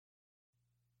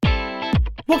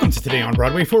Welcome to Today on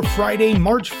Broadway for Friday,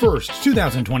 March 1st,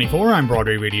 2024. I'm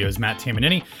Broadway Radio's Matt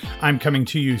Tamanini. I'm coming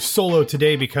to you solo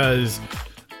today because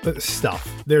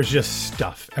there's just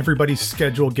stuff. Everybody's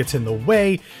schedule gets in the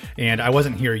way, and I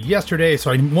wasn't here yesterday, so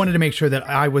I wanted to make sure that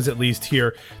I was at least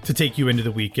here to take you into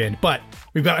the weekend. But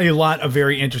we've got a lot of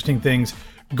very interesting things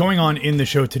going on in the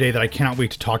show today that I cannot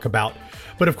wait to talk about.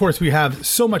 But of course, we have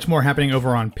so much more happening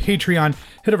over on Patreon.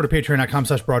 Head over to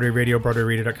patreon.com/Broadway Radio,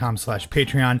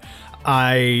 broadwayradio.com/Patreon.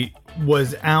 I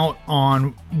was out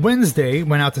on Wednesday,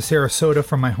 went out to Sarasota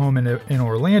from my home in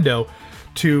Orlando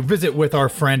to visit with our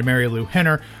friend Mary Lou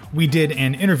Henner. We did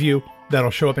an interview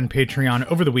that'll show up in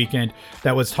Patreon over the weekend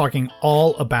that was talking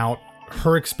all about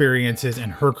her experiences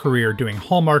and her career doing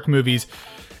Hallmark movies.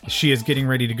 She is getting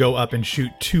ready to go up and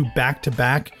shoot 2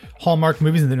 back-to-back Hallmark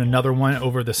movies and then another one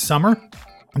over the summer.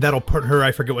 That'll put her,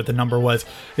 I forget what the number was,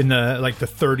 in the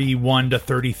 31 to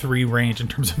 33 range in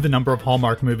terms of the number of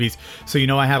Hallmark movies. So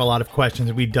I had a lot of questions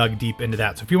and we dug deep into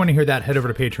that. So if you want to hear that, head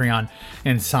over to Patreon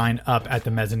and sign up at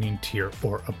the mezzanine tier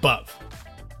or above.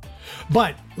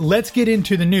 But let's get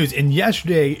into the news. And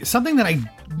yesterday, something that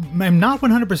I'm not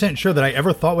 100% sure that I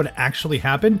ever thought would actually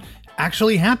happened.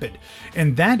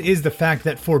 And that is the fact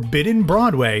that Forbidden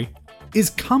Broadway is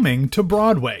coming to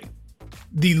Broadway.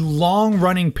 The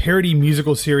long-running parody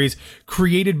musical series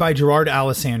created by Gerard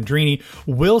Alessandrini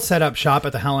will set up shop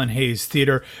at the Helen Hayes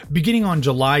Theater beginning on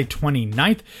July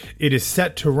 29th. It is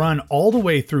set to run all the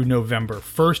way through November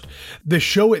 1st. The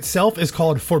show itself is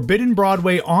called Forbidden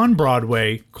Broadway on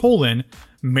Broadway,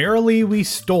 Merrily We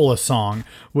Stole a Song,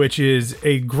 which is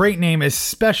a great name,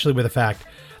 especially with the fact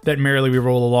that Merrily We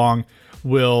Roll Along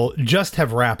will just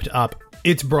have wrapped up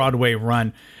its Broadway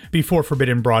run before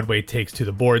Forbidden Broadway takes to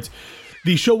the boards.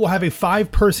 The show will have a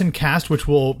 5-person cast, which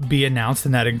will be announced,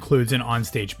 and that includes an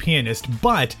onstage pianist,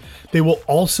 but they will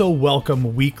also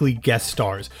welcome weekly guest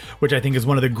stars, which I think is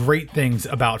one of the great things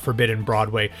about Forbidden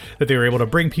Broadway, that they were able to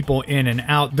bring people in and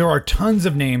out. There are tons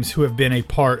of names who have been a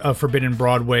part of Forbidden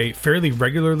Broadway fairly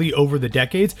regularly over the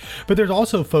decades, but there's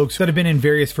also folks that have been in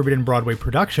various Forbidden Broadway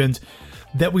productions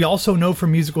that we also know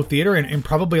from musical theater and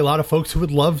probably a lot of folks who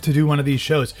would love to do one of these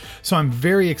shows. So I'm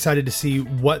very excited to see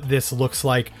what this looks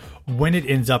like when it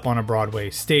ends up on a Broadway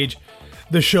stage.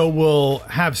 The show will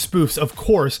have spoofs, of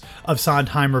course, of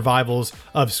Sondheim revivals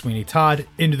of Sweeney Todd,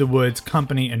 Into the Woods,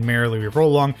 Company, and Merrily We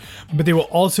Roll Along, but they will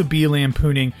also be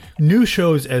lampooning new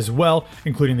shows as well,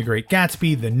 including The Great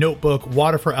Gatsby, The Notebook,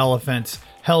 Water for Elephants,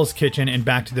 Hell's Kitchen, and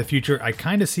Back to the Future. I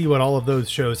kind of see what all of those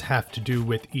shows have to do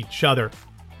with each other.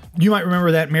 You might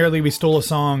remember that Merrily We Stole a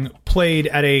Song played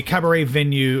at a cabaret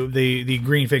venue, the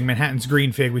Green Fig, Manhattan's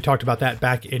Green Fig. We talked about that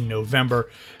back in November.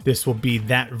 This will be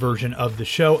that version of the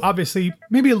show. Obviously,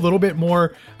 maybe a little bit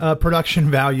more production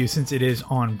value since it is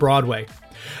on Broadway.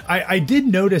 I did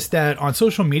notice that on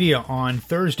social media on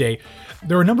Thursday,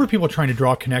 there were a number of people trying to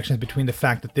draw connections between the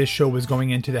fact that this show was going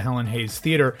into the Helen Hayes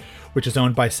Theater, which is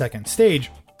owned by Second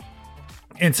Stage,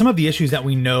 and some of the issues that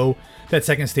we know that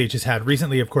Second Stage has had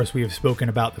recently. Of course, we have spoken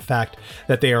about the fact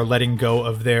that they are letting go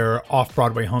of their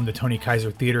off-Broadway home, the Tony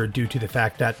Kaiser Theater, due to the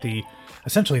fact that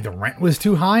essentially the rent was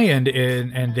too high and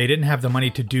they didn't have the money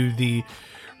to do the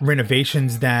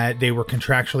renovations that they were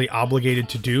contractually obligated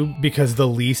to do, because the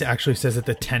lease actually says that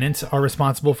the tenants are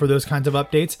responsible for those kinds of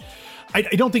updates. I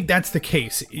don't think that's the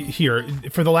case here.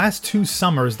 For the last 2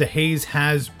 summers, the Hayes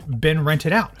has been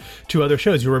rented out to other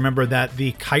shows. You remember that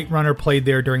the Kite Runner played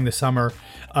there during the summer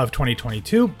of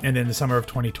 2022, and then the summer of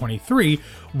 2023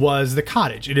 was the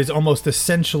Cottage. It is almost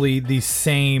essentially the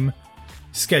same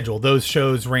schedule. Those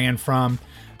shows ran from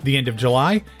the end of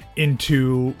July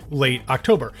into late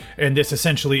October. And this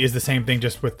essentially is the same thing,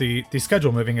 just with the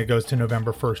schedule moving. It goes to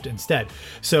November 1st instead.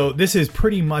 So this is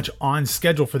pretty much on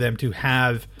schedule for them to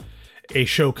have a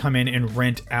show come in and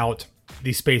rent out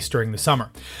the space during the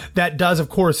summer. That does, of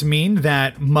course, mean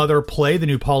that Mother Play, the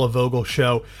new Paula Vogel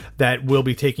show that will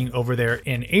be taking over there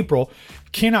in April,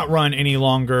 cannot run any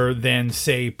longer than,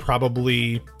 say,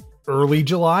 probably early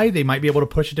July. They might be able to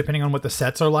push it depending on what the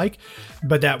sets are like,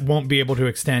 but that won't be able to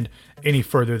extend any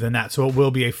further than that. So it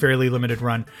will be a fairly limited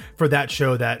run for that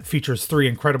show that features 3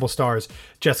 incredible stars: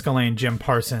 Jessica Lange, Jim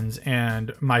Parsons,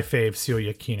 and my fave,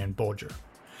 Celia Keenan-Bolger.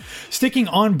 Sticking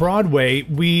on Broadway,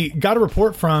 we got a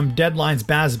report from Deadline's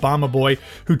Baz Bamaboy,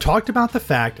 who talked about the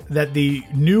fact that the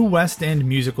new West End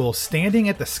musical Standing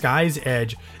at the Sky's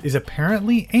Edge is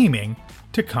apparently aiming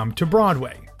to come to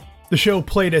Broadway. The show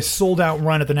played a sold-out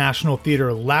run at the National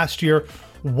Theater last year,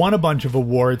 won a bunch of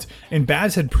awards, and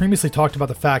Baz had previously talked about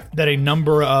the fact that a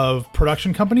number of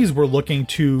production companies were looking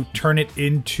to turn it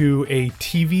into a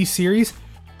TV series.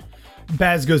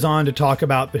 Baz goes on to talk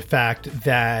about the fact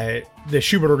that the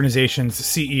Schubert Organization's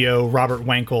CEO, Robert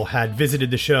Wankel, had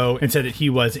visited the show and said that he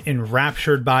was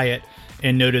enraptured by it,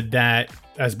 and noted that,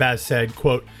 as Baz said,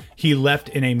 quote, he left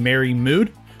in a merry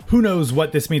mood. Who knows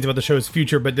what this means about the show's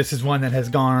future, but this is one that has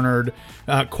garnered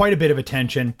quite a bit of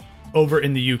attention over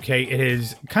in the UK. It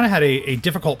has kind of had a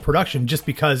difficult production just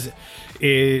because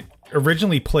it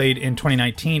originally played in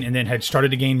 2019 and then had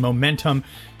started to gain momentum.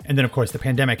 And then, of course, the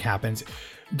pandemic happens.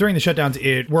 During the shutdowns,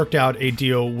 it worked out a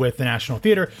deal with the National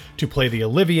Theatre to play the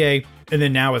Olivier, and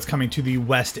then now it's coming to the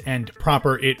West End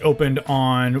proper. It opened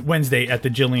on Wednesday at the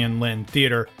Gillian Lynn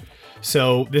Theatre.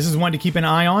 So this is one to keep an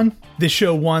eye on. This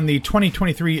show won the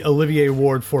 2023 Olivier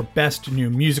Award for Best New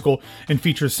Musical and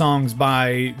features songs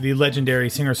by the legendary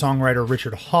singer-songwriter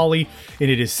Richard Hawley,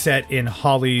 and it is set in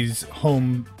Hawley's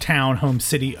home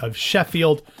city of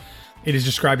Sheffield. It is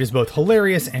described as both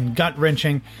hilarious and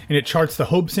gut-wrenching, and it charts the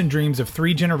hopes and dreams of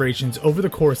 3 generations over the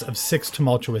course of 6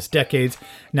 tumultuous decades,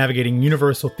 navigating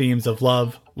universal themes of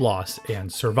love, loss,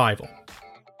 and survival.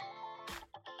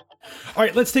 All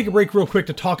right, let's take a break real quick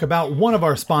to talk about one of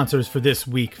our sponsors for this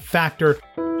week, Factor.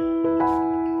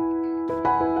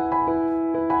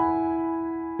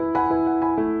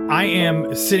 I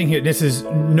am sitting here, this is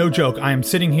no joke, I am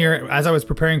sitting here as I was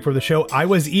preparing for the show. I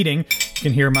was eating, you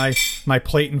can hear my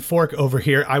plate and fork over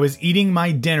here. I was eating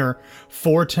my dinner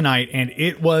for tonight, and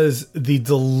it was the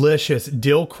delicious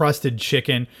dill-crusted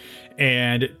chicken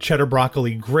and cheddar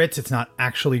broccoli grits. It's not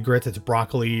actually grits, it's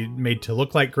broccoli made to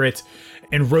look like grits,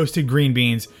 and roasted green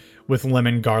beans with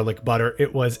lemon garlic butter.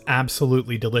 It was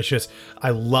absolutely delicious.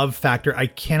 I love Factor. I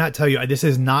cannot tell you, this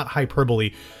is not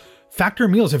hyperbole. Factor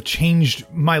meals have changed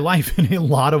my life in a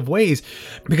lot of ways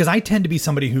because I tend to be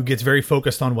somebody who gets very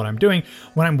focused on what I'm doing.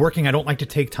 When I'm working, I don't like to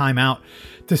take time out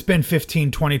to spend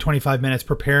 15, 20, 25 minutes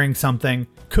preparing something,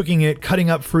 cooking it, cutting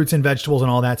up fruits and vegetables and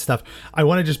all that stuff. I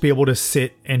want to just be able to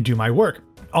sit and do my work.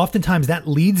 Oftentimes that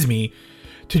leads me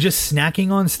to just snacking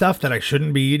on stuff that I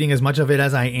shouldn't be eating as much of it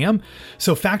as I am.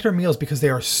 So Factor meals, because they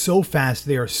are so fast,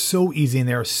 they are so easy, and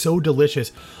they are so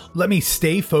delicious, let me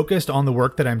stay focused on the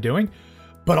work that I'm doing,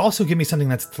 but also give me something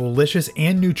that's delicious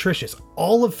and nutritious.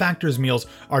 All of Factor's meals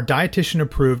are dietitian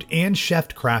approved and chef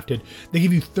crafted. They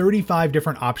give you 35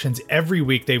 different options every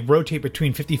week. They rotate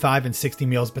between 55 and 60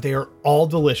 meals, but they are all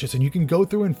delicious, and you can go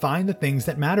through and find the things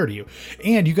that matter to you.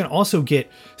 And you can also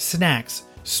get snacks,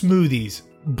 smoothies,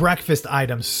 breakfast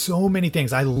items, so many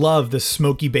things. I love the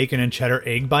smoky bacon and cheddar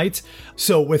egg bites.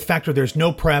 So with Factor, there's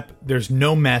no prep, there's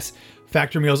no mess.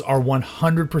 Factor meals are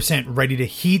 100% ready to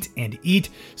heat and eat,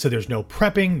 so there's no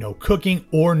prepping, no cooking,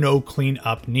 or no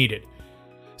cleanup needed.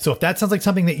 So if that sounds like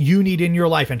something that you need in your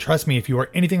life, and trust me, if you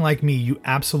are anything like me, you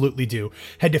absolutely do,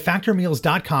 head to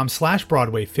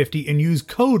factormeals.com/Broadway50 and use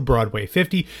code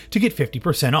Broadway50 to get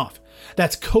 50% off.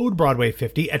 That's code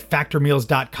Broadway50 at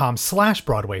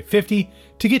factormeals.com/Broadway50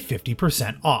 to get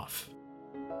 50% off.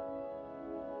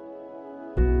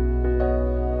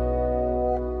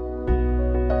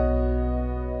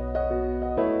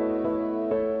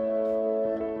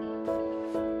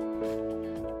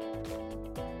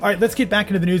 All right, let's get back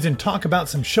into the news and talk about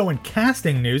some show and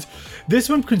casting news. This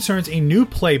one concerns a new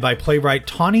play by playwright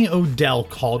Tawny O'Dell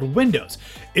called Windows.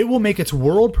 It will make its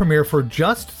world premiere for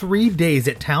just 3 days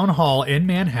at Town Hall in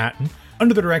Manhattan.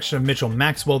 Under the direction of Mitchell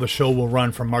Maxwell, the show will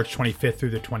run from March 25th through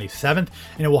the 27th,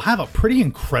 and it will have a pretty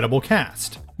incredible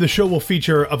cast. The show will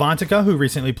feature Avantika, who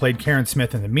recently played Karen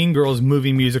Smith in the Mean Girls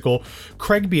movie musical,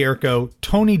 Craig Bierko,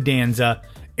 Tony Danza,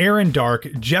 Aaron Dark,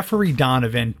 Jeffrey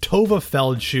Donovan, Tova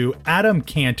Feldshuh, Adam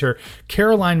Cantor,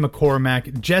 Caroline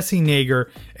McCormack, Jesse Nager,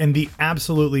 and the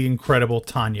absolutely incredible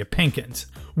Tanya Pinkins.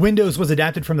 Windows was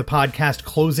adapted from the podcast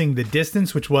Closing the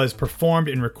Distance, which was performed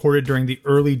and recorded during the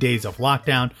early days of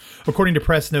lockdown. According to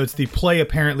press notes, the play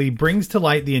apparently brings to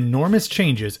light the enormous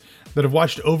changes that have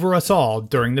watched over us all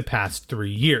during the past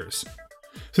 3 years.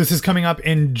 So this is coming up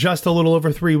in just a little over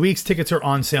 3 weeks. Tickets are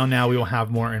on sale now. We will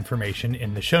have more information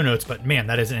in the show notes, but man,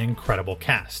 that is an incredible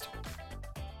cast.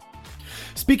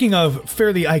 Speaking of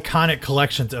fairly iconic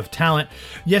collections of talent,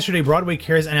 yesterday Broadway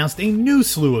Cares announced a new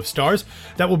slew of stars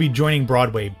that will be joining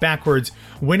Broadway backwards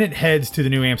when it heads to the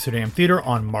New Amsterdam Theater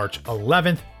on March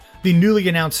 11th. The newly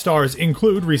announced stars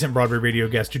include recent Broadway radio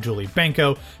guest Julie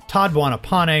Benko, Todd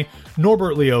Buonapane,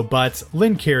 Norbert Leo Butts,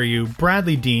 Lynn Cariou,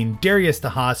 Bradley Dean, Darius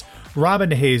DeHaas,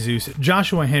 Robin DeJesus,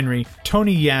 Joshua Henry,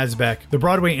 Tony Yazbek, the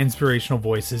Broadway Inspirational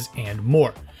Voices, and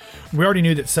more. We already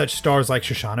knew that such stars like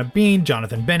Shoshana Bean,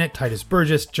 Jonathan Bennett, Titus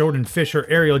Burgess, Jordan Fisher,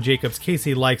 Ariel Jacobs,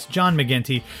 Casey Likes, John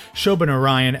McGinty, Shobhan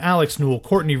Orion, Alex Newell,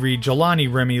 Courtney Reed,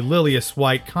 Jelani Remy, Lilius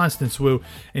White, Constance Wu,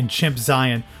 and Chimp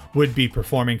Zion would be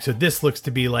performing. So this looks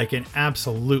to be like an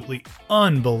absolutely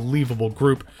unbelievable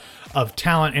group of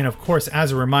talent. And of course,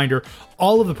 as a reminder,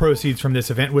 all of the proceeds from this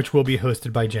event, which will be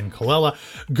hosted by Jen Colella,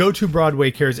 go to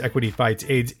Broadway Cares Equity Fights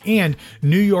AIDS and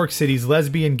New York City's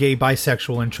Lesbian, Gay,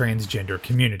 Bisexual, and Transgender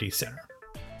Community Center.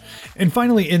 And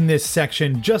finally, in this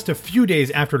section, just a few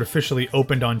days after it officially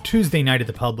opened on Tuesday night at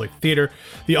the Public Theater,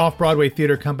 the Off-Broadway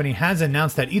Theater Company has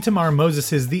announced that Itamar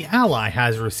Moses' The Ally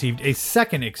has received a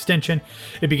second extension.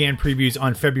 It began previews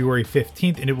on February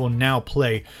 15th, and it will now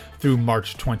play through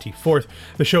March 24th.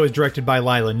 The show is directed by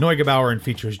Lila Neugebauer and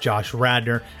features Josh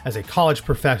Radnor as a college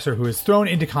professor who is thrown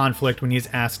into conflict when he is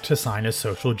asked to sign a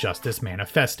social justice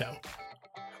manifesto.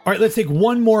 All right, let's take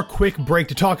one more quick break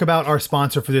to talk about our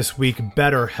sponsor for this week,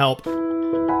 BetterHelp.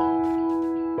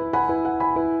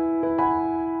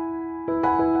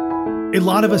 A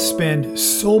lot of us spend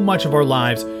so much of our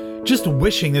lives just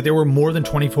wishing that there were more than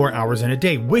 24 hours in a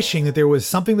day, wishing that there was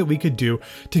something that we could do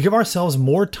to give ourselves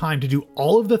more time to do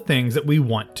all of the things that we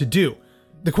want to do.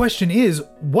 The question is,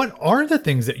 what are the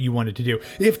things that you wanted to do?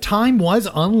 If time was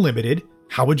unlimited,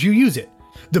 how would you use it?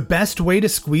 The best way to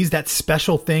squeeze that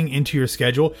special thing into your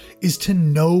schedule is to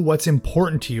know what's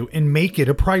important to you and make it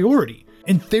a priority.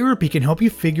 And therapy can help you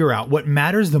figure out what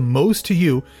matters the most to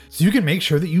you so you can make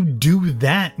sure that you do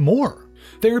that more.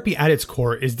 Therapy at its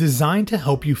core is designed to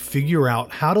help you figure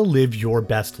out how to live your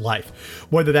best life.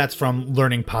 Whether that's from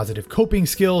learning positive coping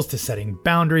skills to setting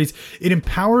boundaries, it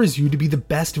empowers you to be the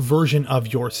best version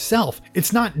of yourself.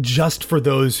 It's not just for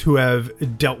those who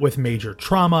have dealt with major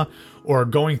trauma or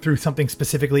going through something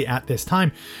specifically at this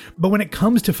time. But when it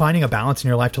comes to finding a balance in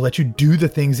your life to let you do the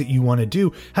things that you want to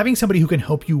do, having somebody who can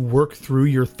help you work through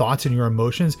your thoughts and your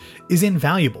emotions is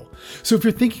invaluable. So if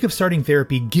you're thinking of starting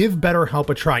therapy, give BetterHelp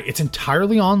a try. It's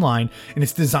entirely online and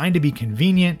it's designed to be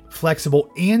convenient,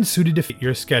 flexible, and suited to fit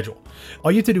your schedule.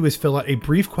 All you have to do is fill out a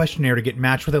brief questionnaire to get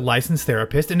matched with a licensed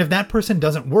therapist, and if that person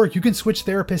doesn't work, you can switch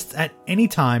therapists at any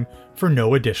time for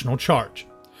no additional charge.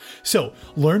 So,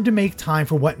 learn to make time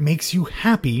for what makes you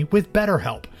happy with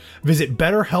BetterHelp. Visit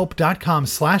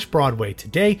betterhelp.com/Broadway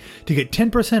today to get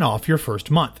 10% off your first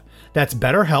month. That's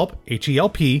BetterHelp,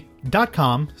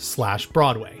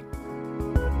 HELP.com/Broadway.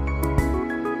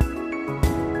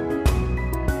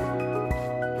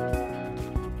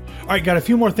 All right, got a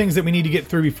few more things that we need to get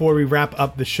through before we wrap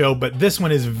up the show, but this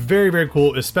one is very, very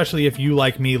cool, especially if you,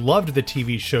 like me, loved the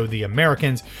TV show The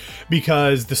Americans,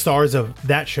 because the stars of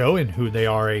that show, and who they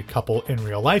are a couple in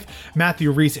real life,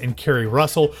 Matthew Rhys and Kerry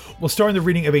Russell, will star in the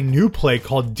reading of a new play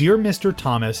called Dear Mr.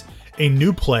 Thomas, a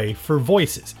new play for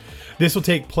voices. This will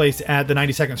take place at the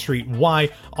 92nd Street Y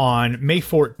on May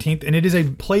 14th, and it is a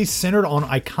play centered on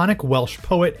iconic Welsh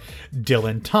poet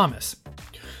Dylan Thomas.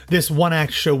 This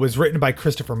one-act show was written by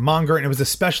Christopher Monger, and it was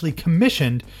especially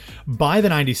commissioned by the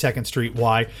 92nd Street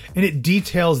Y, and it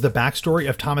details the backstory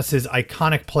of Thomas's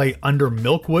iconic play Under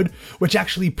Milkwood, which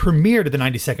actually premiered at the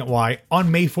 92nd Y on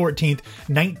May 14th,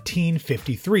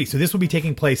 1953. So this will be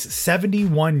taking place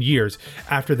 71 years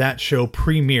after that show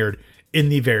premiered in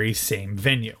the very same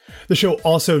venue. The show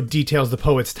also details the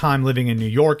poet's time living in New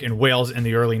York and Wales in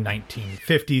the early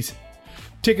 1950s.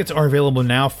 Tickets are available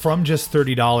now from just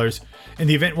 $30, and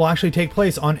the event will actually take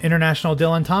place on International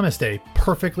Dylan Thomas Day,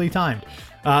 perfectly timed.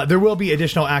 There will be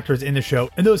additional actors in the show,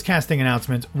 and those casting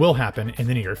announcements will happen in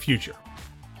the near future.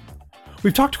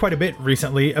 We've talked quite a bit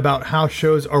recently about how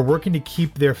shows are working to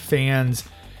keep their fans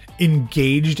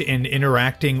engaged and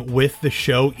interacting with the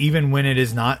show, even when it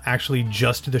is not actually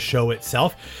just the show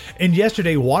itself. And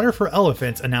yesterday, Water for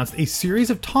Elephants announced a series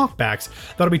of talkbacks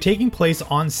that'll be taking place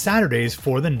on Saturdays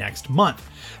for the next month.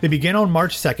 They begin on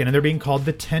March 2nd, and they're being called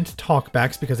the Tent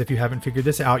Talkbacks because if you haven't figured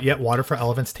this out yet, Water for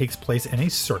Elephants takes place in a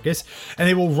circus, and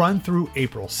they will run through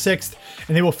April 6th,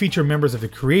 and they will feature members of the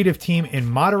creative team in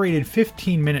moderated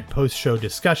 15-minute post-show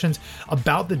discussions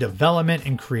about the development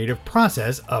and creative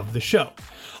process of the show.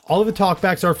 All of the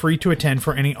talkbacks are free to attend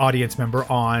for any audience member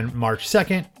on March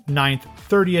 2nd, 9th,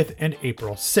 30th, and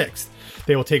April 6th.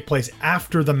 They will take place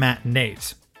after the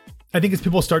matinees. I think as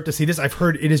people start to see this, I've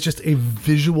heard it is just a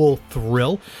visual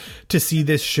thrill to see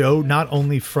this show, not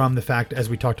only from the fact, as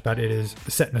we talked about, it is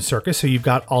set in a circus, so you've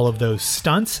got all of those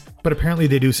stunts, but apparently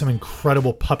they do some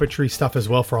incredible puppetry stuff as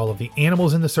well for all of the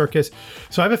animals in the circus.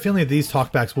 So I have a feeling that these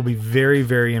talkbacks will be very,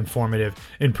 very informative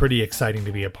and pretty exciting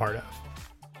to be a part of.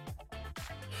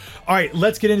 All right,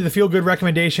 let's get into the feel-good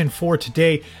recommendation for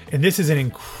today. And this is an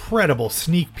incredible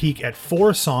sneak peek at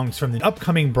 4 songs from the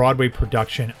upcoming Broadway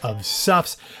production of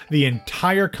Suffs. The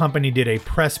entire company did a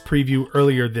press preview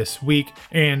earlier this week,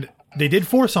 and they did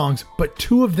 4 songs, but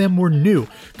 2 of them were new,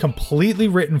 completely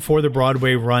written for the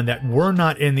Broadway run that were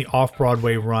not in the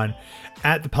off-Broadway run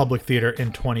at the Public Theater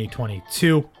in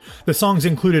 2022. The songs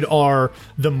included are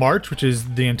The March, which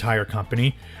is the entire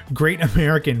company, Great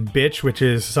American Bitch, which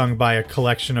is sung by a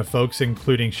collection of folks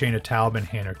including Shayna Taub and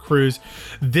Hannah Cruz,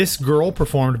 This Girl,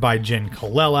 performed by Jen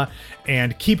Colella,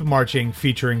 and Keep Marching,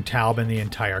 featuring Taub and the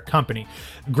entire company.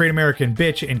 Great American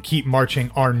Bitch and Keep Marching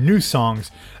are new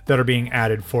songs that are being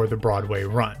added for the Broadway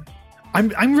run.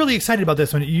 I'm really excited about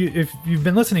this one. If you've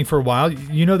been listening for a while,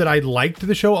 you know that I liked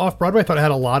the show off-Broadway. I thought it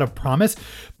had a lot of promise,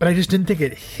 but I just didn't think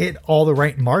it hit all the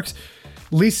right marks.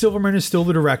 Lee Silverman is still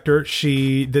the director.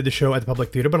 She did the show at the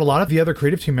Public Theater, but a lot of the other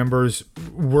creative team members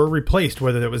were replaced,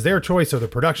 whether that was their choice or the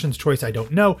production's choice, I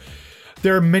don't know.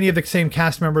 There are many of the same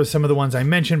cast members, some of the ones I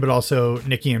mentioned, but also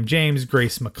Nikki M. James,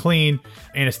 Grace McLean,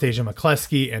 Anastasia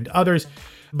McCluskey, and others.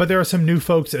 But there are some new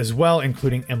folks as well,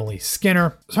 including Emily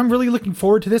Skinner. So I'm really looking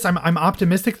forward to this. I'm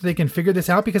optimistic that they can figure this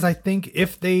out, because I think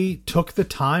if they took the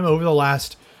time over the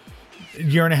last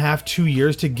year and a half, 2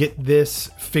 years to get this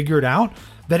figured out,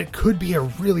 that it could be a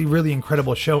really, really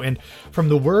incredible show. And from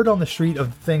the word on the street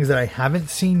of things that I haven't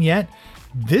seen yet,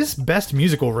 this Best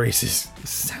Musical race is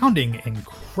sounding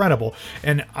incredible.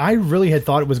 And I really had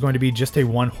thought it was going to be just a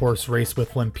one-horse race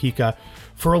with Lempicka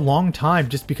for a long time,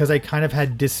 just because I kind of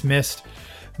had dismissed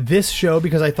this show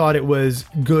because I thought it was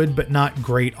good but not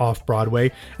great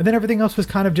off-Broadway. And then everything else was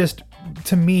kind of just,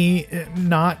 to me,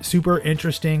 not super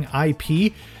interesting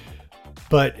IP.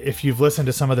 But if you've listened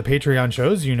to some of the Patreon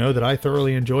shows, you know that I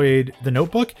thoroughly enjoyed The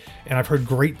Notebook, and I've heard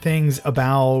great things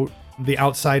about The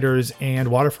Outsiders and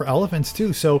Water for Elephants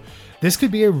too. So this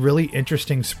could be a really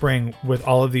interesting spring with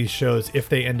all of these shows if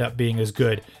they end up being as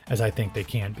good as I think they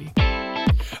can be.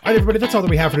 All right, everybody, that's all that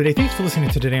we have for today. Thanks for listening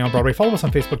to Today on Broadway. Follow us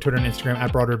on Facebook, Twitter, and Instagram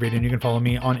at Broadway Radio, and you can follow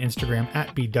me on Instagram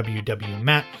at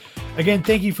BWWMatt. Again,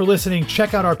 thank you for listening.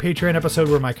 Check out our Patreon episode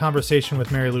where my conversation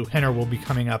with Mary Lou Henner will be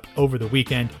coming up over the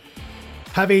weekend.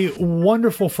 Have a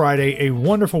wonderful Friday, a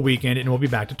wonderful weekend, and we'll be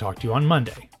back to talk to you on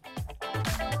Monday.